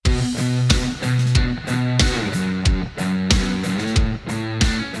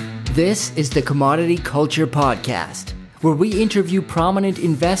This is the Commodity Culture Podcast, where we interview prominent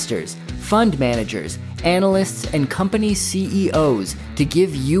investors, fund managers, analysts, and company CEOs to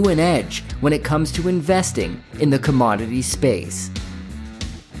give you an edge when it comes to investing in the commodity space.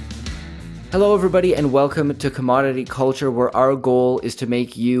 Hello, everybody, and welcome to Commodity Culture, where our goal is to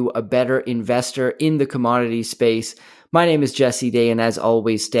make you a better investor in the commodity space. My name is Jesse Day, and as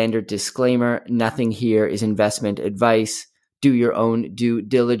always, standard disclaimer, nothing here is investment advice. Do your own due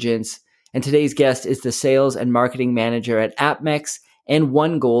diligence. And today's guest is the sales and marketing manager at APMEX and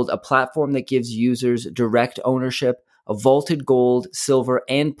One Gold, a platform that gives users direct ownership of vaulted gold, silver,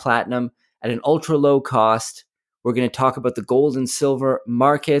 and platinum at an ultra low cost. We're going to talk about the gold and silver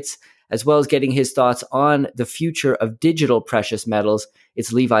markets, as well as getting his thoughts on the future of digital precious metals.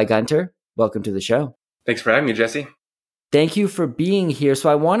 It's Levi Gunter. Welcome to the show. Thanks for having me, Jesse. Thank you for being here. So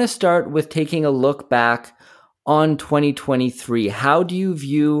I want to start with taking a look back on 2023. How do you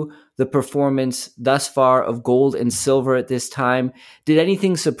view the performance thus far of gold and silver at this time? Did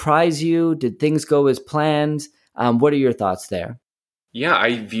anything surprise you? Did things go as planned? What are your thoughts there? Yeah,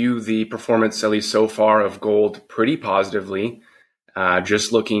 I view the performance, at least so far, of gold pretty positively.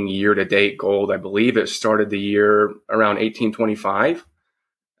 Just looking year to date, gold, I believe it started the year around 1825.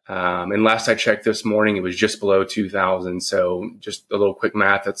 And last I checked this morning, it was just below 2000. So just a little quick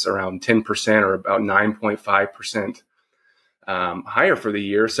math, that's around 10% or about 9.5% higher for the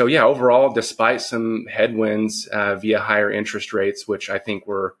year. So yeah, overall, despite some headwinds via higher interest rates, which I think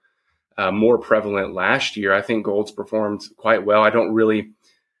were more prevalent last year, I think gold's performed quite well. I don't really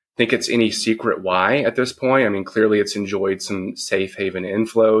think it's any secret why at this point. I mean, clearly it's enjoyed some safe haven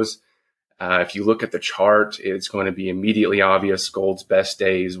inflows. If you look at the chart, it's going to be immediately obvious gold's best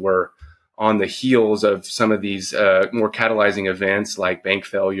days were on the heels of some of these more catalyzing events like bank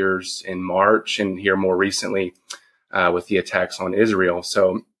failures in March and here more recently with the attacks on Israel.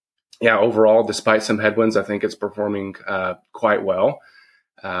 So yeah, overall, despite some headwinds, I think it's performing quite well.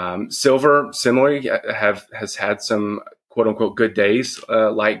 Silver, similarly, has had some quote unquote good days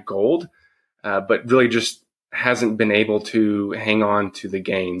like gold, but really just hasn't been able to hang on to the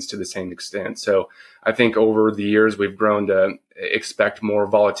gains to the same extent. So I think over the years, we've grown to expect more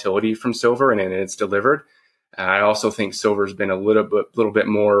volatility from silver, and it's delivered. I also think silver's been a little bit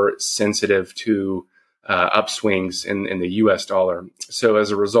more sensitive to upswings in the US dollar. So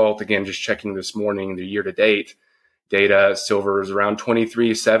as a result, again, just checking this morning, the year to date data, silver is around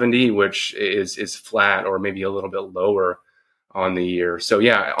 23.70, which is flat or maybe a little bit lower on the year. So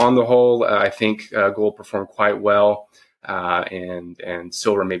yeah, on the whole, I think gold performed quite well, and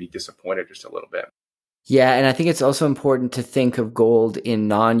silver maybe disappointed just a little bit. Yeah, and I think it's also important to think of gold in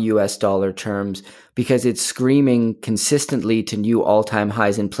non-US dollar terms because it's screaming consistently to new all-time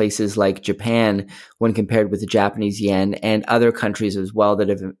highs in places like Japan when compared with the Japanese yen and other countries as well that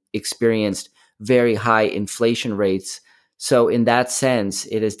have experienced very high inflation rates. So in that sense,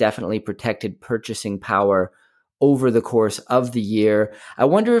 it has definitely protected purchasing power over the course of the year. I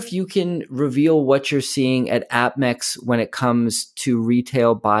wonder if you can reveal what you're seeing at APMEX when it comes to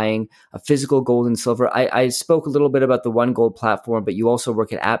retail buying of physical gold and silver. I spoke a little bit about the One Gold platform, but you also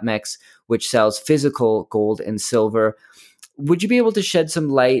work at APMEX, which sells physical gold and silver. Would you be able to shed some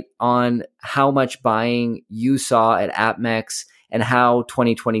light on how much buying you saw at APMEX and how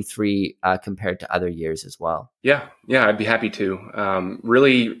 2023 compared to other years as well? Yeah, I'd be happy to.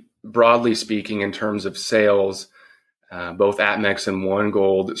 Really, broadly speaking, in terms of sales, both APMEX and One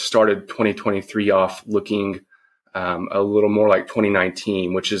Gold started 2023 off looking a little more like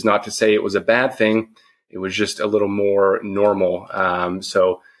 2019, which is not to say it was a bad thing. It was just a little more normal.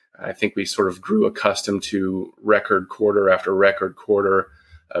 So I think we sort of grew accustomed to record quarter after record quarter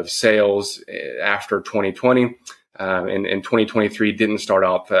of sales after 2020. And 2023 didn't start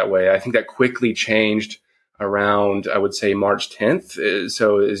out that way. I think that quickly changed around, I would say, March 10th.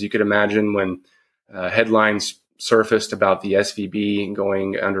 So as you could imagine, when headlines surfaced about the SVB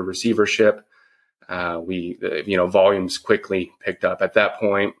going under receivership, volumes quickly picked up. At that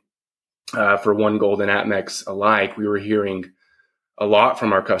point, for One Gold and APMEX alike, we were hearing a lot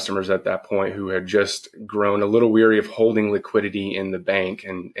from our customers at that point who had just grown a little weary of holding liquidity in the bank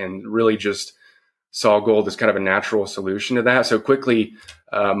and really just saw gold as kind of a natural solution to that. So quickly,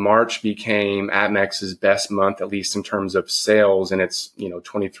 March became APMEX's best month, at least in terms of sales in its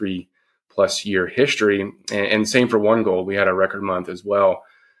 23 plus year history. And same for One Gold. We had a record month as well.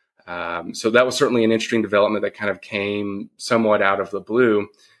 So that was certainly an interesting development that kind of came somewhat out of the blue.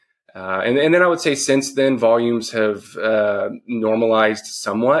 And then I would say since then, volumes have normalized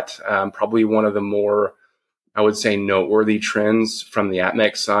somewhat. Probably one of the more, I would say, noteworthy trends from the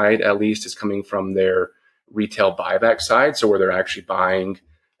APMEX side, at least, is coming from their retail buyback side. So where they're actually buying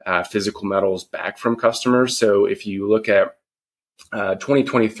physical metals back from customers. So if you look at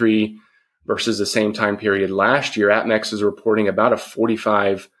 2023 versus the same time period last year, APMEX is reporting about a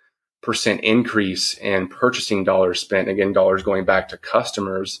 45% increase in purchasing dollars spent. Again, dollars going back to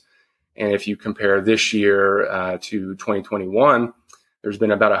customers. And if you compare this year to 2021, there's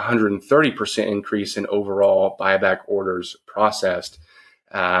been about a 130% increase in overall buyback orders processed.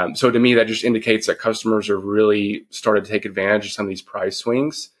 So to me, that just indicates that customers are really started to take advantage of some of these price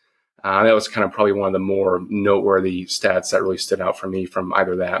swings. That was kind of probably one of the more noteworthy stats that really stood out for me from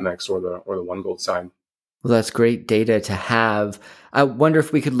either the APMEX or the One Gold side. Well, that's great data to have. I wonder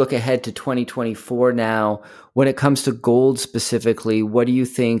if we could look ahead to 2024 now. When it comes to gold specifically, what do you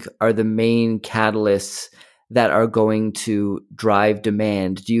think are the main catalysts that are going to drive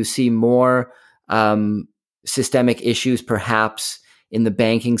demand? Do you see more systemic issues perhaps in the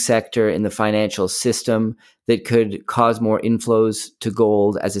banking sector, in the financial system, that could cause more inflows to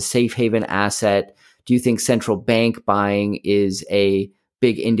gold as a safe haven asset? Do you think central bank buying is a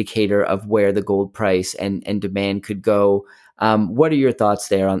big indicator of where the gold price and demand could go? What are your thoughts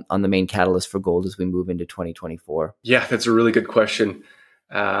there on the main catalyst for gold as we move into 2024? Yeah, that's a really good question.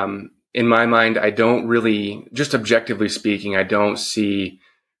 In my mind, I don't really, just objectively speaking, I don't see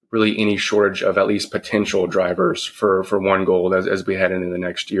really any shortage of at least potential drivers for One Gold as we head into the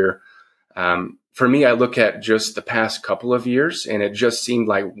next year. For me, I look at just the past couple of years, and it just seemed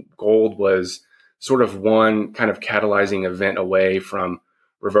like gold was sort of one kind of catalyzing event away from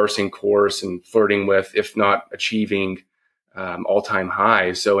reversing course and flirting with, if not achieving, all-time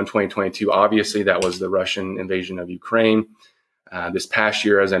highs. So in 2022, obviously, that was the Russian invasion of Ukraine. This past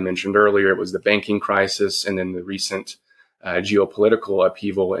year, as I mentioned earlier, it was the banking crisis and then the recent geopolitical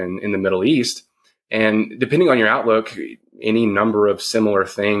upheaval in the Middle East. And depending on your outlook, any number of similar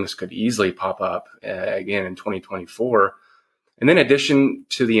things could easily pop up again in 2024. And then in addition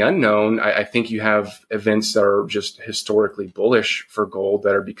to the unknown, I think you have events that are just historically bullish for gold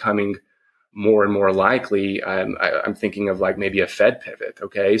that are becoming more and more likely. I'm thinking of like maybe a Fed pivot.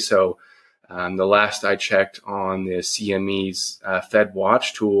 Okay. So the last I checked on the CME's Fed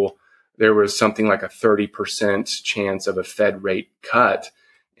Watch tool, there was something like a 30% chance of a Fed rate cut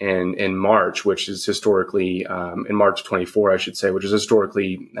in March, which is historically, in March 24, I should say, which is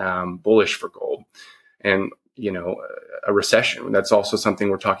historically bullish for gold. And, you know, a recession, that's also something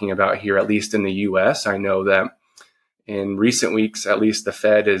we're talking about here, at least in the US. I know that in recent weeks, at least the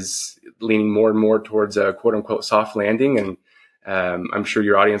Fed is leaning more and more towards a quote unquote soft landing. And I'm sure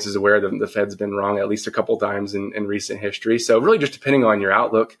your audience is aware that the Fed's been wrong at least a couple times in recent history. So really just depending on your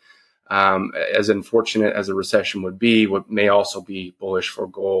outlook, as unfortunate as a recession would be, what may also be bullish for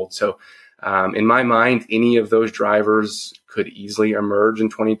gold. So in my mind, any of those drivers could easily emerge in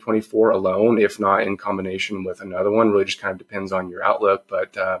 2024 alone, if not in combination with another one. Really just kind of depends on your outlook,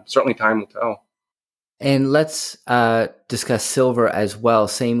 but certainly time will tell. And let's discuss silver as well.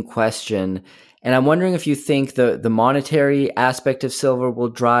 Same question. And I'm wondering if you think the monetary aspect of silver will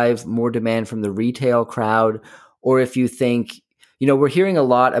drive more demand from the retail crowd, or if you think, you know, we're hearing a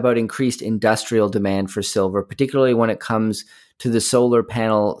lot about increased industrial demand for silver, particularly when it comes to the solar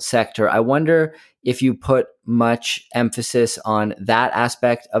panel sector. I wonder if you put much emphasis on that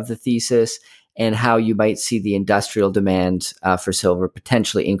aspect of the thesis and how you might see the industrial demand for silver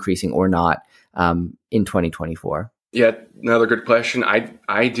potentially increasing or not in 2024. Yeah, another good question.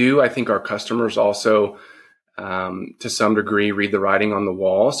 I do. I think our customers also, to some degree, read the writing on the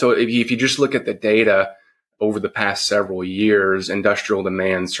wall. So if you just look at the data over the past several years, industrial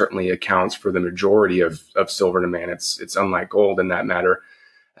demand certainly accounts for the majority of silver demand. It's unlike gold in that matter.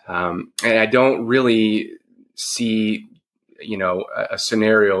 And I don't really see, you know, a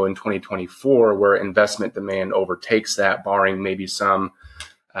scenario in 2024 where investment demand overtakes that, barring maybe some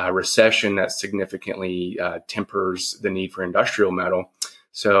recession that significantly tempers the need for industrial metal.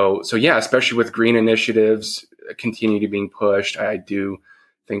 So yeah, especially with green initiatives continue to being pushed, I do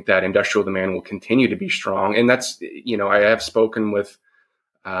think that industrial demand will continue to be strong. And that's, you know, I have spoken with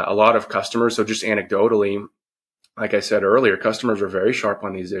a lot of customers. So just anecdotally, like I said earlier, customers are very sharp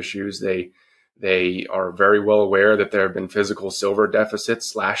on these issues. They are very well aware that there have been physical silver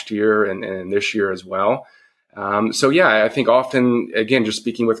deficits last year and this year as well. So yeah, I think often, again, just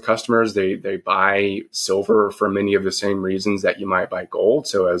speaking with customers, they buy silver for many of the same reasons that you might buy gold.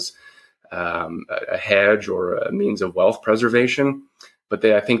 So as a hedge or a means of wealth preservation. But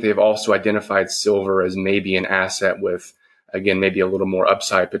I think they've also identified silver as maybe an asset with, again, maybe a little more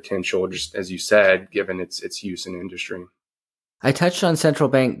upside potential, just as you said, given its use in industry. I touched on central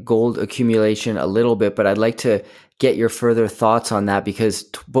bank gold accumulation a little bit, but I'd like to get your further thoughts on that because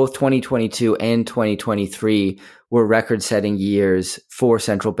both 2022 and 2023 were record setting years for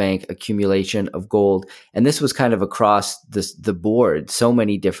central bank accumulation of gold. And this was kind of across the board. So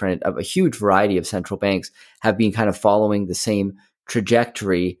many different, a huge variety of central banks have been kind of following the same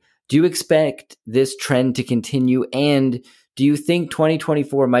trajectory. Do you expect this trend to continue? And do you think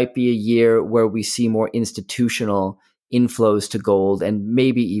 2024 might be a year where we see more institutional inflows to gold and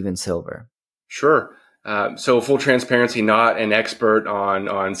maybe even silver? Sure. So full transparency, not an expert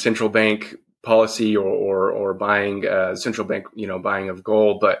on central bank policy or buying central bank buying of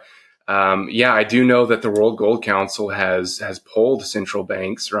gold, but yeah, I do know that the World Gold Council has polled central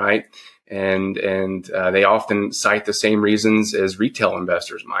banks, right? And they often cite the same reasons as retail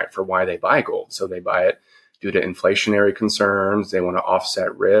investors might for why they buy gold. So they buy it due to inflationary concerns. They want to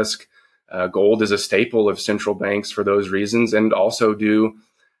offset risk. Gold is a staple of central banks for those reasons, and also due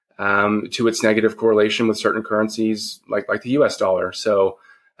to its negative correlation with certain currencies like the US dollar. So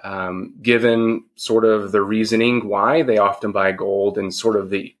given sort of the reasoning why they often buy gold and sort of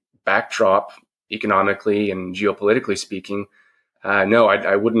the backdrop economically and geopolitically speaking, no,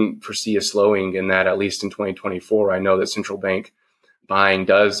 I wouldn't foresee a slowing in that, at least in 2024. I know that central bank buying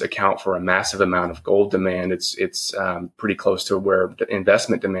does account for a massive amount of gold demand. It's pretty close to where the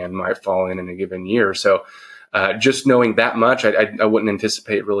investment demand might fall in a given year. So just knowing that much, I wouldn't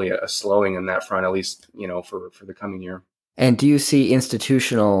anticipate really a slowing in that front, at least for the coming year. And do you see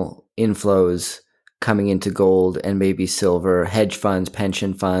institutional inflows coming into gold and maybe silver, hedge funds,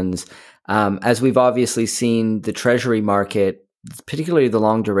 pension funds? As we've obviously seen the treasury market, particularly the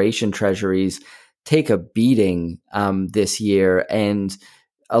long duration treasuries, take a beating this year. And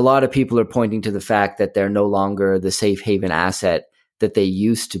a lot of people are pointing to the fact that they're no longer the safe haven asset that they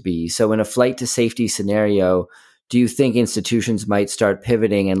used to be. So in a flight to safety scenario, do you think institutions might start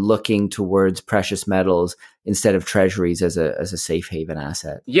pivoting and looking towards precious metals instead of treasuries as a safe haven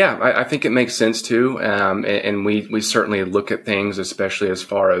asset? Yeah, I think it makes sense too. And we certainly look at things, especially as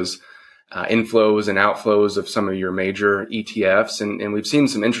far as inflows and outflows of some of your major ETFs. And we've seen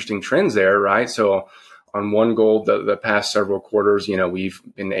some interesting trends there, right? So on One Gold, the past several quarters, we've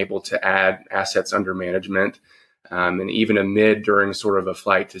been able to add assets under management. And even amid during sort of a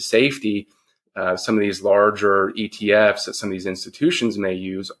flight to safety, some of these larger ETFs that some of these institutions may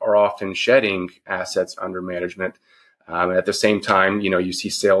use are often shedding assets under management. And at the same time, you see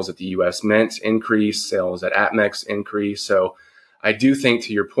sales at the U.S. Mint increase, sales at APMEX increase. So I do think,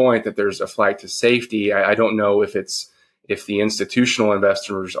 to your point, that there's a flight to safety. I don't know if the institutional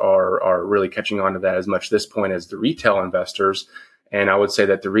investors are really catching on to that as much at this point as the retail investors. And I would say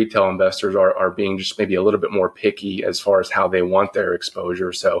that the retail investors are being just maybe a little bit more picky as far as how they want their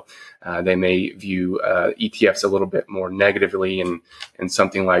exposure. So they may view ETFs a little bit more negatively and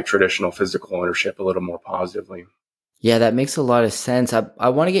something like traditional physical ownership a little more positively. Yeah, that makes a lot of sense. I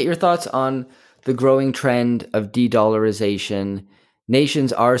want to get your thoughts on the growing trend of de-dollarization.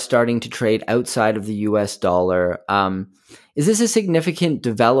 Nations are starting to trade outside of the US dollar. Is this a significant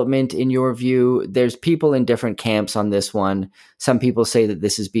development in your view? There's people in different camps on this one. Some people say that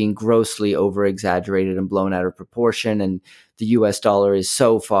this is being grossly over-exaggerated and blown out of proportion, and the US dollar is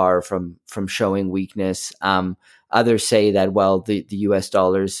so far from showing weakness. Others say that, well, the US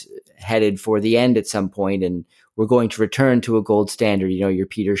dollar's headed for the end at some point, and we're going to return to a gold standard. Your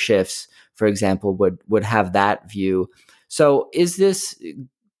Peter Schiffs, for example, would have that view. So is this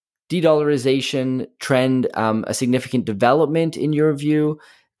de-dollarization trend a significant development in your view?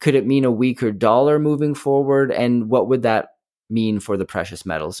 Could it mean a weaker dollar moving forward? And what would that mean for the precious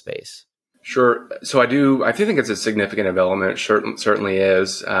metal space? Sure. So I do think it's a significant development. Certainly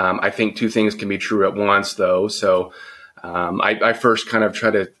is. I think two things can be true at once, though. So I first kind of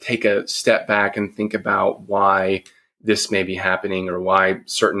try to take a step back and think about why this may be happening, or why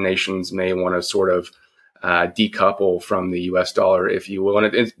certain nations may want to sort of decouple from the U.S. dollar, if you will.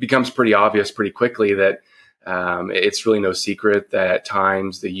 And it becomes pretty obvious pretty quickly that it's really no secret that at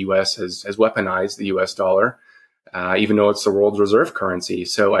times the U.S. has weaponized the U.S. dollar, even though it's the world's reserve currency.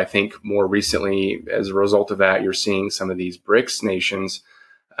 So I think more recently, as a result of that, you're seeing some of these BRICS nations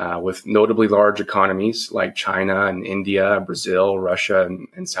with notably large economies like China and India, Brazil, Russia,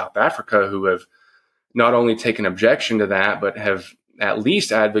 and South Africa, who have not only taken objection to that, but have at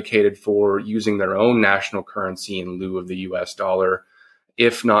least advocated for using their own national currency in lieu of the US dollar,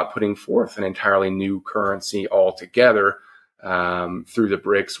 if not putting forth an entirely new currency altogether through the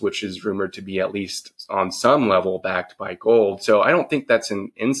BRICS, which is rumored to be at least on some level backed by gold. So I don't think that's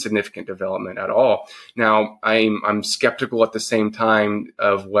an insignificant development at all. Now, I'm skeptical at the same time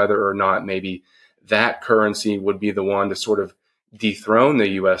of whether or not maybe that currency would be the one to sort of dethrone the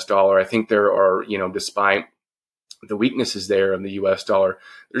US dollar. I think there are, despite the weaknesses there of the US dollar,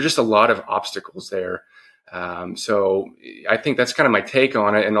 there's just a lot of obstacles there. So I think that's kind of my take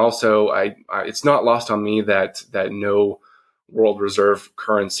on it. And also, it's not lost on me that no world reserve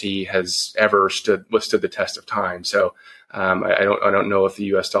currency has ever withstood the test of time. So I don't know if the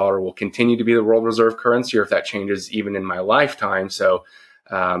U.S. dollar will continue to be the world reserve currency or if that changes even in my lifetime. So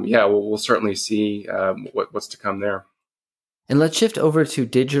we'll certainly see what's to come there. And let's shift over to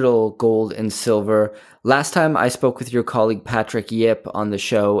digital gold and silver. Last time I spoke with your colleague Patrick Yip on the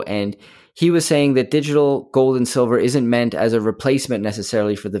show, and he was saying that digital gold and silver isn't meant as a replacement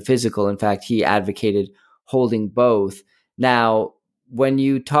necessarily for the physical. In fact, he advocated holding both. Now, when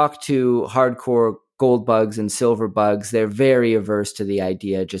you talk to hardcore gold bugs and silver bugs, they're very averse to the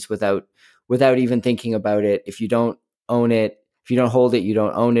idea, just without even thinking about it. If you don't own it, if you don't hold it, you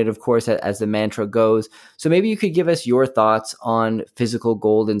don't own it, of course, as the mantra goes. So maybe you could give us your thoughts on physical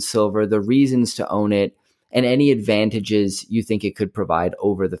gold and silver, the reasons to own it, and any advantages you think it could provide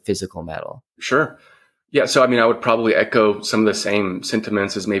over the physical metal. Sure. Yeah. So, I would probably echo some of the same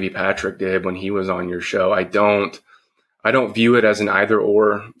sentiments as maybe Patrick did when he was on your show. I don't view it as an either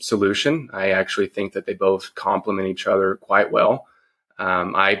or solution. I actually think that they both complement each other quite well.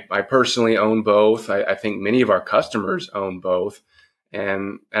 I personally own both. I think many of our customers own both.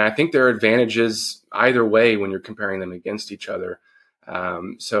 And I think there are advantages either way when you're comparing them against each other.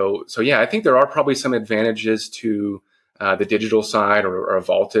 So I think there are probably some advantages to the digital side or a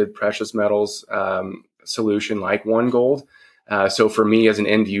vaulted precious metals solution like One Gold. So for me as an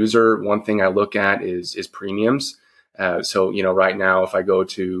end user, one thing I look at is premiums. Right now, if I go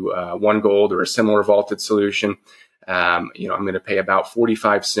to One Gold or a similar vaulted solution, I'm going to pay about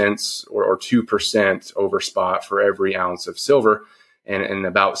 45 cents or 2% over spot for every ounce of silver and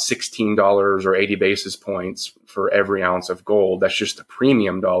about $16 or 80 basis points for every ounce of gold. That's just the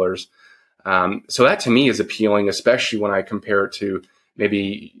premium dollars. So that to me is appealing, especially when I compare it to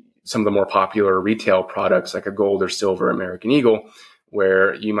maybe some of the more popular retail products like a gold or silver American Eagle,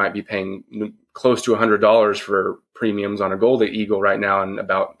 where you might be paying close to $100 for premiums on a gold Eagle right now and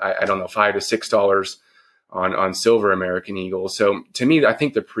about, $5 to $6 on silver American Eagle. So to me, I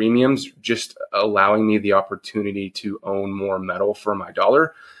think the premiums just allowing me the opportunity to own more metal for my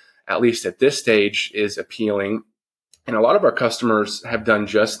dollar, at least at this stage, is appealing. And a lot of our customers have done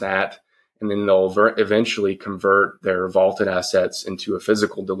just that. And then they'll eventually convert their vaulted assets into a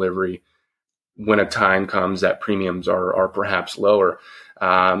physical delivery when a time comes that premiums are perhaps lower.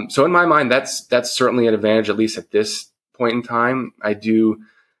 So in my mind, that's certainly an advantage, at least at this point in time. I do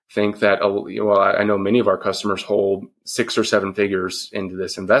think that, I know many of our customers hold 6 or 7 figures into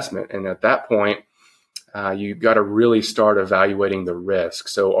this investment. And at that point, you've got to really start evaluating the risk.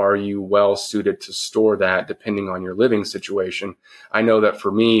 So are you well suited to store that depending on your living situation? I know that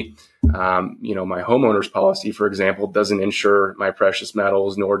for me, my homeowner's policy, for example, doesn't insure my precious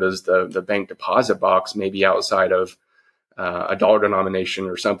metals, nor does the bank deposit box, maybe outside of a dollar denomination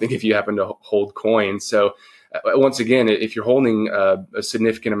or something if you happen to hold coins. So once again, if you're holding a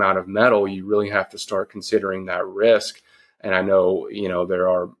significant amount of metal, you really have to start considering that risk. And I know, there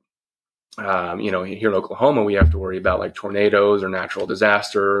are, here in Oklahoma, we have to worry about like tornadoes or natural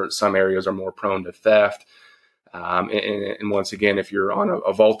disaster. Some areas are more prone to theft. And once again, if you're on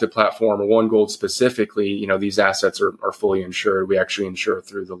a vaulted platform or One Gold specifically, these assets are fully insured. We actually insure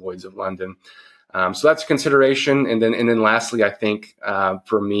through the Lloyd's of London. So that's a consideration. And then lastly, I think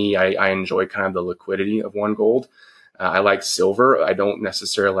for me, I enjoy kind of the liquidity of One Gold. I like silver. I don't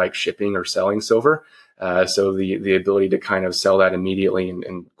necessarily like shipping or selling silver. So the ability to kind of sell that immediately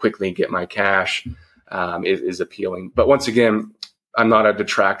and quickly get my cash is appealing. But once again, I'm not a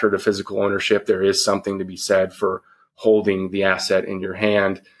detractor to physical ownership. There is something to be said for holding the asset in your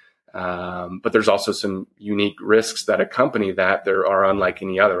hand. But there's also some unique risks that accompany that there are unlike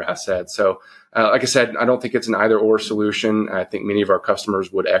any other asset. So like I said, I don't think it's an either or solution. I think many of our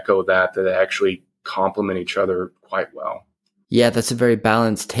customers would echo that they actually complement each other quite well. Yeah, that's a very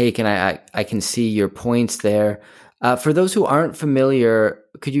balanced take, and I can see your points there. For those who aren't familiar,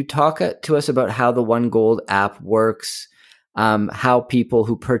 could you talk to us about how the One Gold app works, how people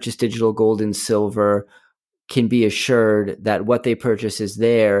who purchase digital gold and silver can be assured that what they purchase is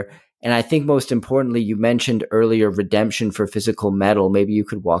there? And I think most importantly, you mentioned earlier redemption for physical metal. Maybe you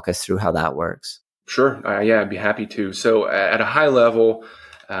could walk us through how that works. Sure. I'd be happy to. So at a high level,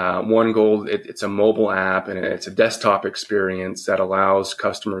 One Gold, it's a mobile app and it's a desktop experience that allows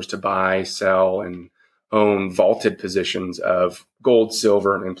customers to buy, sell, and own vaulted positions of gold,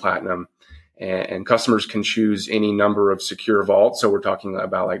 silver, and platinum. And customers can choose any number of secure vaults. So we're talking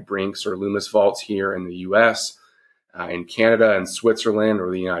about like Brinks or Loomis vaults here in the US. in Canada and Switzerland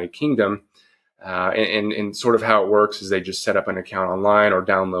or the United Kingdom. And sort of how it works is they just set up an account online or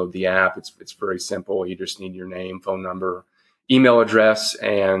download the app. It's very simple. You just need your name, phone number, email address,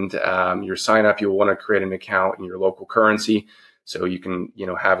 and your sign up. You'll want to create an account in your local currency. So you can,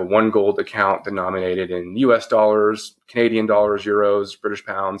 have a One Gold account denominated in US dollars, Canadian dollars, euros, British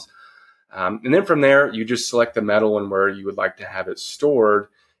pounds. And then from there, you just select the metal and where you would like to have it stored.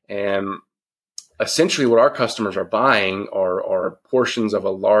 And essentially what our customers are buying are portions of a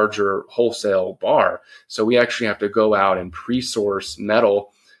larger wholesale bar. So we actually have to go out and pre-source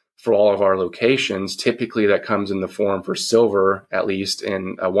metal for all of our locations. Typically that comes in the form for silver, at least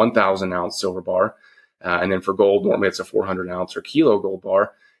in a 1,000 ounce silver bar. And then for gold, normally it's a 400 ounce or kilo gold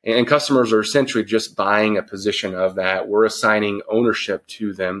bar. And customers are essentially just buying a position of that. We're assigning ownership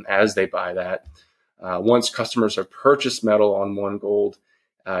to them as they buy that. Once customers have purchased metal on One Gold,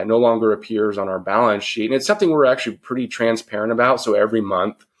 it no longer appears on our balance sheet. And it's something we're actually pretty transparent about. So every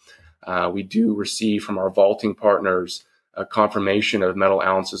month we do receive from our vaulting partners a confirmation of metal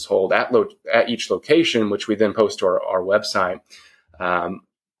ounces hold at each location, which we then post to our website.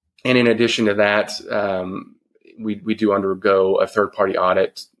 And in addition to that, we do undergo a third-party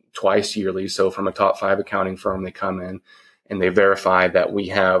audit twice yearly. So from a top 5 accounting firm, they come in and they verify that we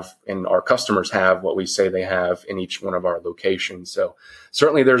have and our customers have what we say they have in each one of our locations. So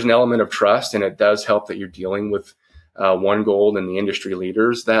certainly there's an element of trust, and it does help that you're dealing with One Gold and the industry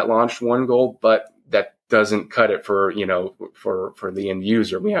leaders that launched One Gold, but that doesn't cut it for the end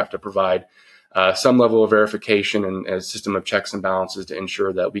user. We have to provide some level of verification and a system of checks and balances to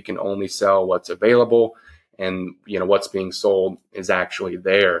ensure that we can only sell what's available and, what's being sold is actually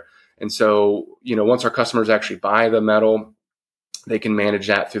there. And so, once our customers actually buy the metal, they can manage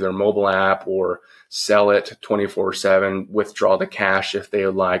that through their mobile app or sell it 24/7, withdraw the cash if they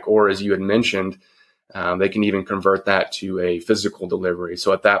would like, or as you had mentioned, they can even convert that to a physical delivery.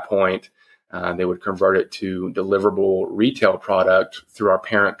 So at that point, they would convert it to deliverable retail product through our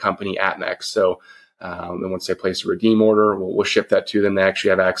parent company, APMEX. So then once they place a redeem order, we'll ship that to them. They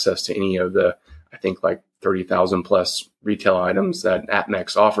actually have access to any of the, I think, like 30,000 plus retail items that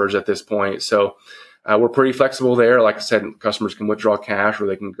APMEX offers at this point. So we're pretty flexible there. Like I said, customers can withdraw cash or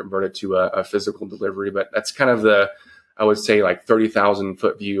they can convert it to a physical delivery. But that's kind of I would say, like 30,000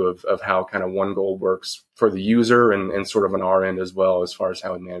 foot view of how kind of One Gold works for the user and sort of on our end as well, as far as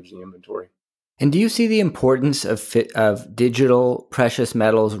how we manage the inventory. And do you see the importance of digital precious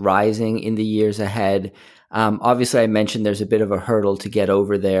metals rising in the years ahead? Obviously, I mentioned there's a bit of a hurdle to get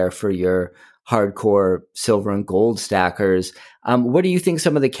over there for your hardcore silver and gold stackers. What do you think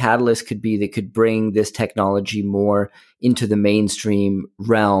some of the catalysts could be that could bring this technology more into the mainstream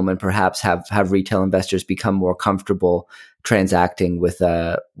realm and perhaps have retail investors become more comfortable transacting with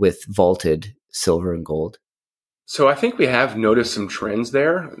vaulted silver and gold? So I think we have noticed some trends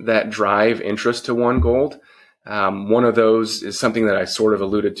there that drive interest to One Gold. One of those is something that I sort of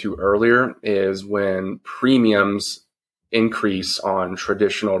alluded to earlier, is when premiums increase on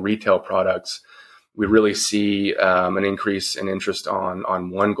traditional retail products, we really see an increase in interest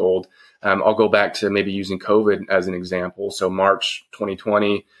on One Gold. I'll go back to maybe using COVID as an example. So March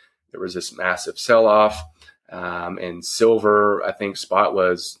 2020, there was this massive sell-off, and silver, I think spot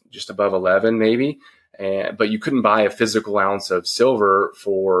was just above 11 maybe. But you couldn't buy a physical ounce of silver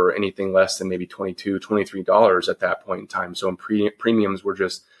for anything less than maybe $22, $23 at that point in time. So premiums were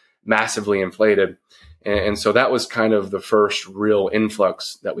just massively inflated. And so that was kind of the first real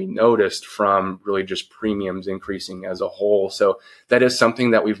influx that we noticed from really just premiums increasing as a whole. So that is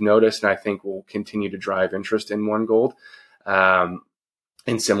something that we've noticed, and I think will continue to drive interest in One Gold.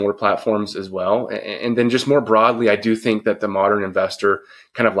 And similar platforms as well. And then just more broadly, I do think that the modern investor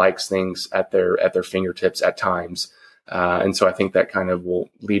kind of likes things at their fingertips at times. And so I think that kind of will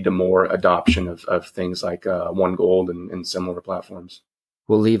lead to more adoption of things like One Gold and similar platforms.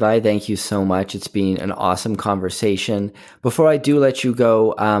 Well, Levi, thank you so much. It's been an awesome conversation. Before I do let you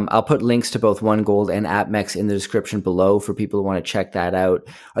go, I'll put links to both One Gold and APMEX in the description below for people who want to check that out.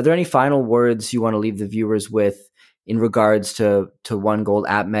 Are there any final words you want to leave the viewers with in regards to One Gold,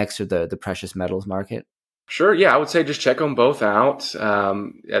 APMEX, or the precious metals market? Sure. Yeah, I would say just check them both out.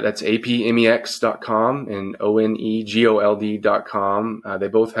 That's apmex.com and onegold.com. They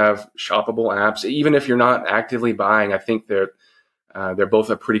both have shoppable apps. Even if you're not actively buying, I think they're both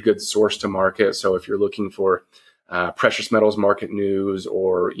a pretty good source to market. So if you're looking for precious metals market news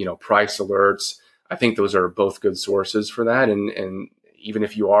or price alerts, I think those are both good sources for that. And even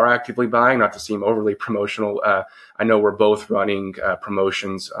if you are actively buying, not to seem overly promotional, I know we're both running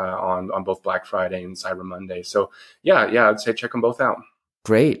promotions on both Black Friday and Cyber Monday. So yeah, I'd say check them both out.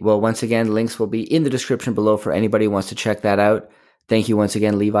 Great. Well, once again, links will be in the description below for anybody who wants to check that out. Thank you once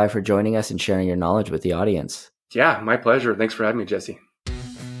again, Levi, for joining us and sharing your knowledge with the audience. Yeah, my pleasure. Thanks for having me, Jesse.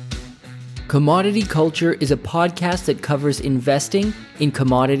 Commodity Culture is a podcast that covers investing in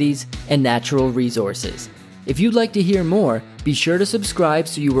commodities and natural resources. If you'd like to hear more, be sure to subscribe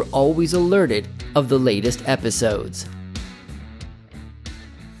so you are always alerted of the latest episodes.